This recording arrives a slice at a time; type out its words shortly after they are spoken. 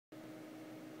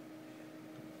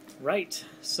Right,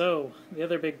 so the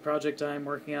other big project I'm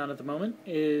working on at the moment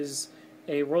is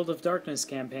a World of Darkness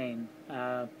campaign.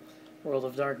 World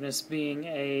of Darkness being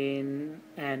an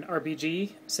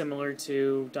RPG similar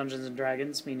to Dungeons and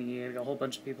Dragons, meaning you get a whole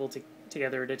bunch of people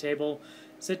together at a table,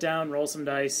 sit down, roll some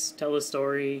dice, tell a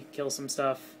story, kill some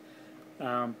stuff.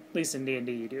 At least in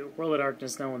D&D you do. World of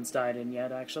Darkness no one's died in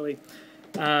yet, actually.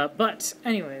 But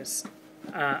anyways,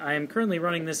 I am currently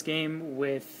running this game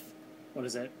with, what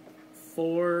is it,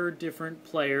 4 different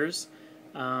players,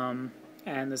 and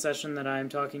the session that I'm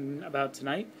talking about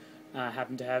tonight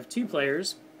happened to have 2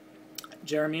 players,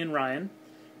 Jeremy and Ryan,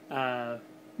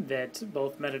 that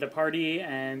both met at a party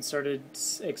and started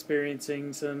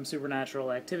experiencing some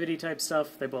supernatural activity type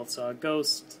stuff. They both saw a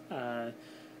ghost.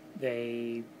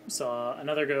 They saw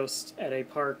another ghost at a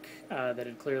park that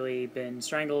had clearly been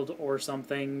strangled or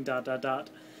something, ...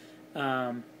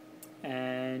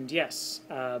 And yes,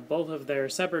 both of their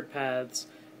separate paths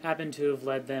happen to have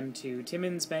led them to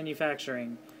Timmins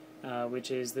Manufacturing, which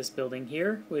is this building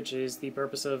here, which is the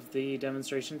purpose of the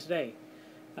demonstration today.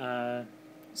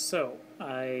 So,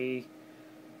 I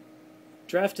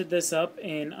drafted this up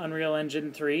in Unreal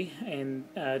Engine 3 and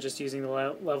just using the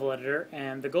level editor,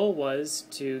 and the goal was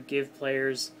to give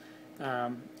players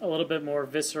a little bit more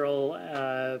visceral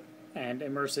and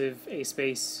immersive a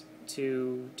space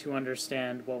to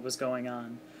understand what was going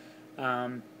on.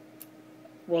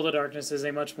 World of Darkness is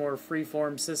a much more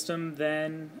free-form system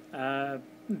than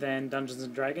Dungeons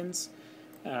and Dragons.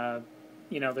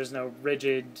 There's no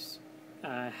rigid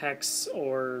hex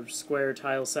or square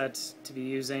tile set to be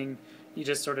using. You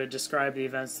just sort of describe the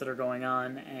events that are going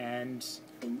on and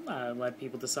let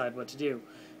people decide what to do,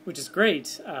 which is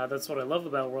great. That's what I love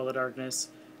about World of Darkness,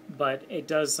 but it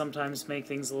does sometimes make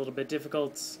things a little bit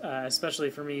difficult, especially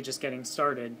for me just getting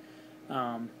started,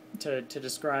 to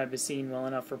describe a scene well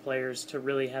enough for players to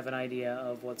really have an idea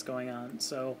of what's going on.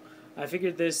 So I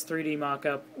figured this 3D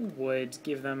mock-up would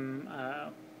give them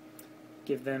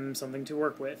something to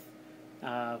work with.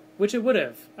 Which it would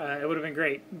have. It would have been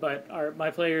great, but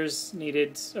my players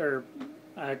needed, or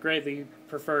greatly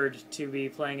preferred, to be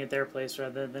playing at their place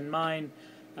rather than mine.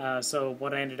 So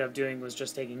what I ended up doing was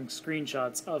just taking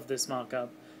screenshots of this mock-up,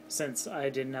 since I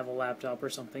didn't have a laptop or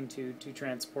something to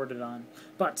transport it on.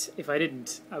 But if I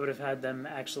didn't, I would have had them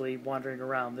actually wandering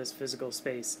around this physical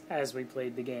space as we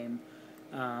played the game.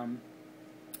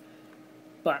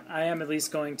 But I am at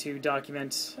least going to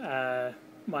document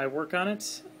my work on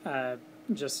it,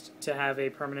 just to have a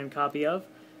permanent copy of,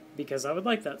 because I would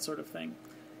like that sort of thing.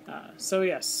 So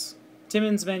yes,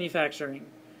 Timmins Manufacturing.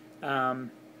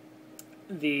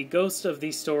 The ghost of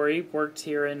the story worked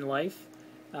here in life,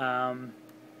 and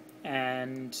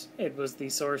it was the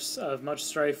source of much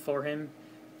strife for him,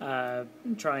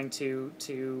 trying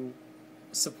to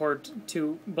support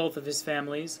both of his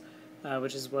families,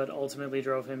 which is what ultimately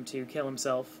drove him to kill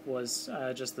himself, was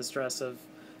just the stress of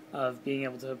being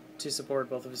able to support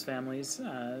both of his families.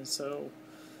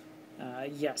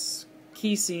 Yes.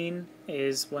 Key scene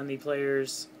is when the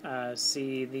players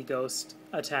see the ghost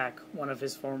attack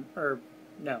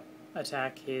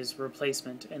attack his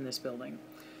replacement in this building.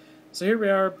 So here we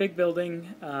are, big building.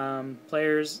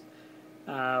 Players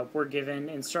were given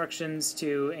instructions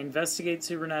to investigate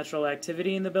supernatural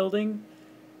activity in the building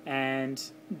and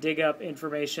dig up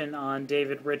information on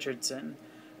David Richardson.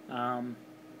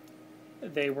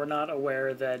 They were not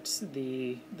aware that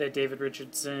David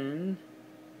Richardson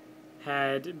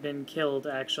had been killed,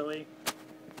 actually.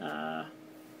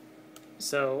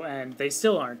 And they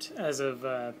still aren't, as of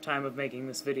time of making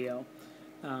this video.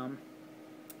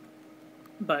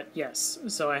 But yes,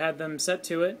 so I had them set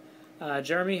to it.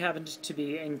 Jeremy happened to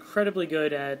be incredibly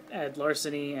good at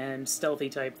larceny and stealthy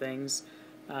type things,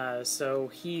 so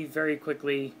he very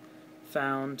quickly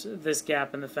found this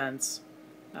gap in the fence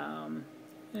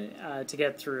to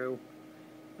get through,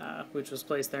 which was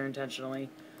placed there intentionally.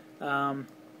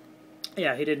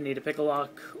 He didn't need to pick a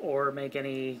lock or make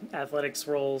any athletics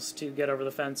rolls to get over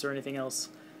the fence or anything else,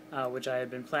 which I had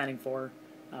been planning for.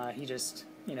 He just,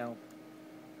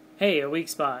 hey, a weak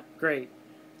spot, great.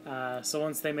 So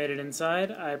once they made it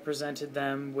inside, I presented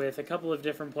them with a couple of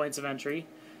different points of entry,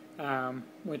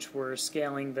 which were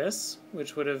scaling this,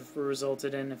 which would have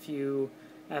resulted in a few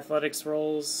athletics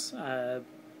rolls,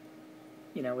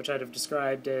 which I'd have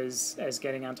described as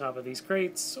getting on top of these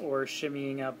crates or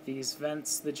shimmying up these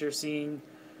vents that you're seeing,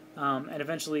 and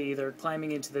eventually either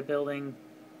climbing into the building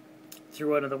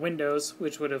through one of the windows,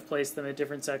 which would have placed them at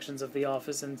different sections of the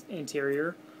office and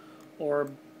interior, or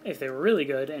if they were really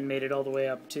good and made it all the way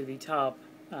up to the top,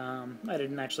 I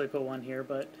didn't actually put one here,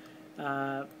 but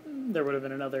there would have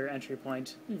been another entry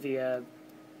point via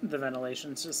the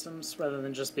ventilation systems. Rather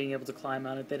than just being able to climb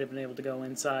on it, they'd have been able to go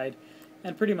inside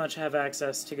and pretty much have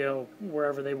access to go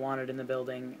wherever they wanted in the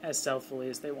building as stealthily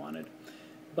as they wanted.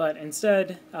 But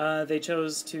instead, they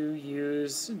chose to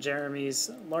use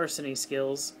Jeremy's larceny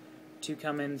skills to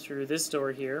come in through this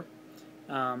door here.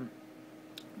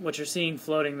 What you're seeing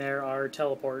floating there are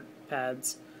teleport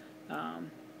pads,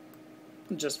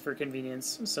 just for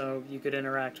convenience. So you could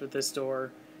interact with this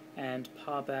door and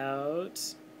pop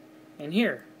out in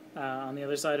here, on the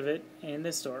other side of it, in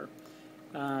this door.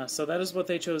 So that is what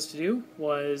they chose to do,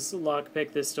 was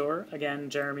lockpick this door. Again,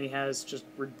 Jeremy has just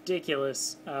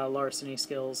ridiculous larceny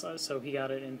skills, so he got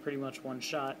it in pretty much one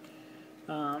shot.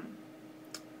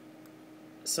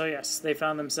 So yes, they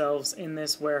found themselves in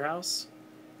this warehouse.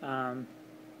 Man,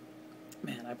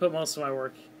 I put most of my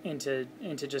work into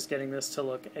just getting this to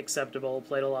look acceptable.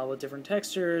 Played a lot with different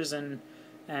textures and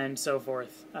so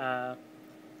forth.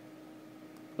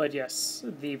 But yes,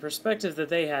 the perspective that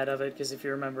they had of it, because if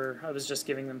you remember, I was just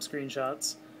giving them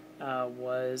screenshots,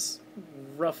 was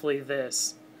roughly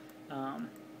this.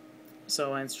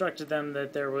 So I instructed them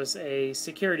that there was a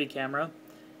security camera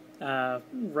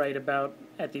right about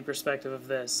at the perspective of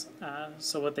this.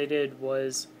 So what they did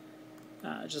was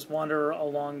just wander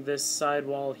along this side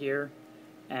wall here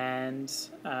and,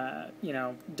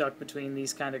 duck between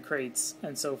these kind of crates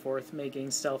and so forth,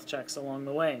 making stealth checks along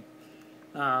the way.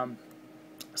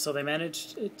 So they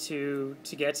managed to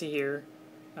get to here,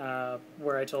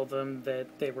 where I told them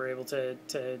that they were able to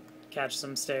catch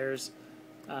some stairs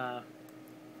up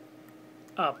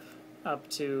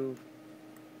to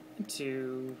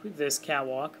this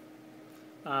catwalk.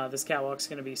 This catwalk's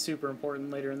going to be super important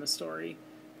later in the story,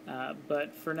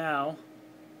 but for now,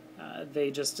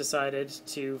 they just decided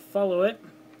to follow it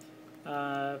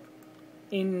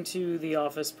into the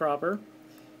office proper.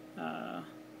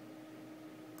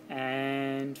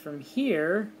 And from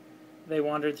here, they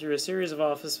wandered through a series of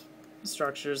office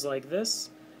structures like this,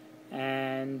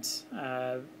 and,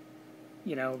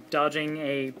 dodging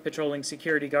a patrolling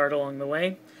security guard along the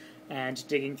way, and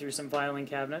digging through some filing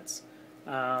cabinets.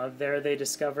 There they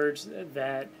discovered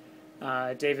that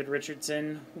David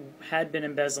Richardson had been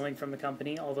embezzling from the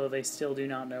company, although they still do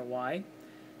not know why.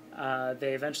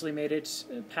 They eventually made it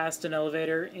past an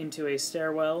elevator into a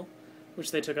stairwell,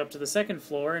 which they took up to the second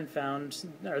floor and found,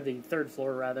 or the third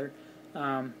floor rather,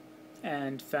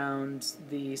 and found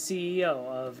the CEO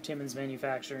of Timmins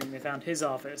Manufacturing. They found his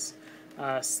office.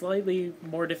 Slightly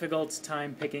more difficult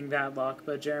time picking that lock,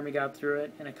 but Jeremy got through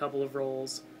it in a couple of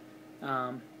rolls.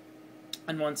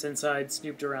 And once inside,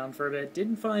 snooped around for a bit.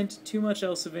 Didn't find too much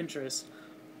else of interest,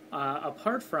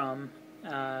 apart from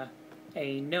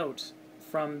a note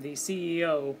from the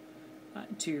CEO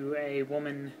to a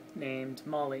woman named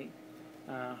Molly,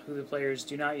 who the players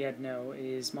do not yet know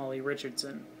is Molly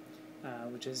Richardson,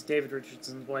 which is David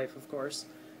Richardson's wife, of course.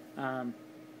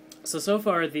 So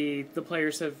far, the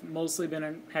players have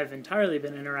entirely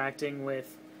been interacting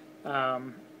with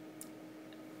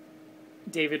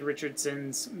David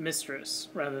Richardson's mistress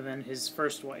rather than his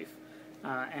first wife,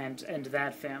 and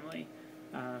that family,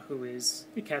 who is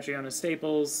Catriona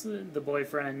Staples, the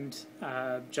boyfriend,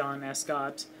 John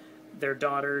Escott, their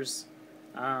daughters.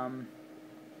 But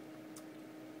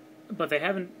they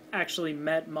haven't actually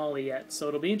met Molly yet, so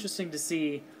it'll be interesting to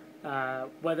see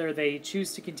whether they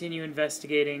choose to continue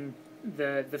investigating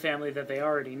the family that they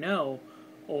already know,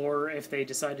 or if they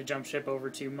decide to jump ship over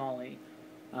to Molly.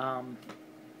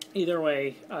 Either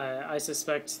way, I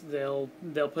suspect they'll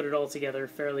put it all together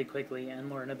fairly quickly and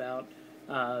learn about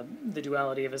the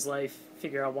duality of his life,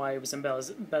 figure out why he was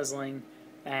embezzling,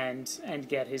 and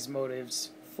get his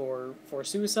motives for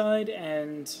suicide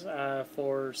and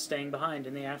for staying behind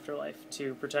in the afterlife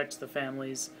to protect the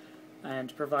families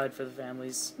and provide for the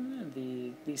families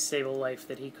the stable life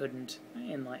that he couldn't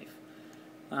in life.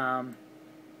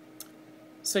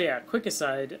 So yeah, quick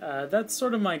aside, that's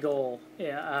sort of my goal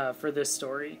for this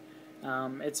story.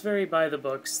 It's very by the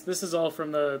books. This is all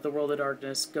from the World of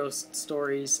Darkness Ghost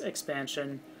Stories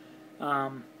expansion.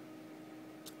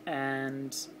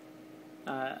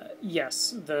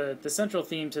 Yes, the central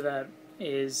theme to that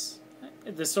is,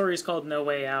 the story is called No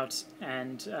Way Out,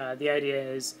 and the idea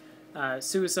is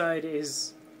suicide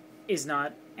is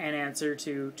not an answer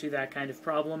to that kind of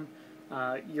problem.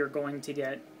 You're going to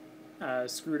get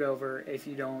screwed over if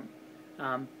you don't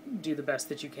do the best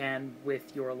that you can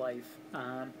with your life.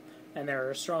 And there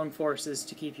are strong forces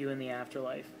to keep you in the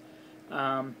afterlife.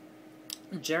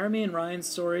 Jeremy and Ryan's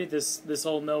story, this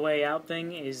whole No Way Out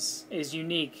thing, is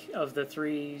unique of the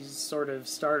three sort of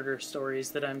starter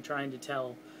stories that I'm trying to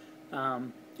tell.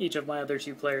 Each of my other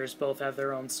two players both have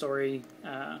their own story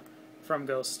from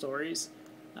Ghost Stories.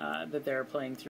 that they're playing through.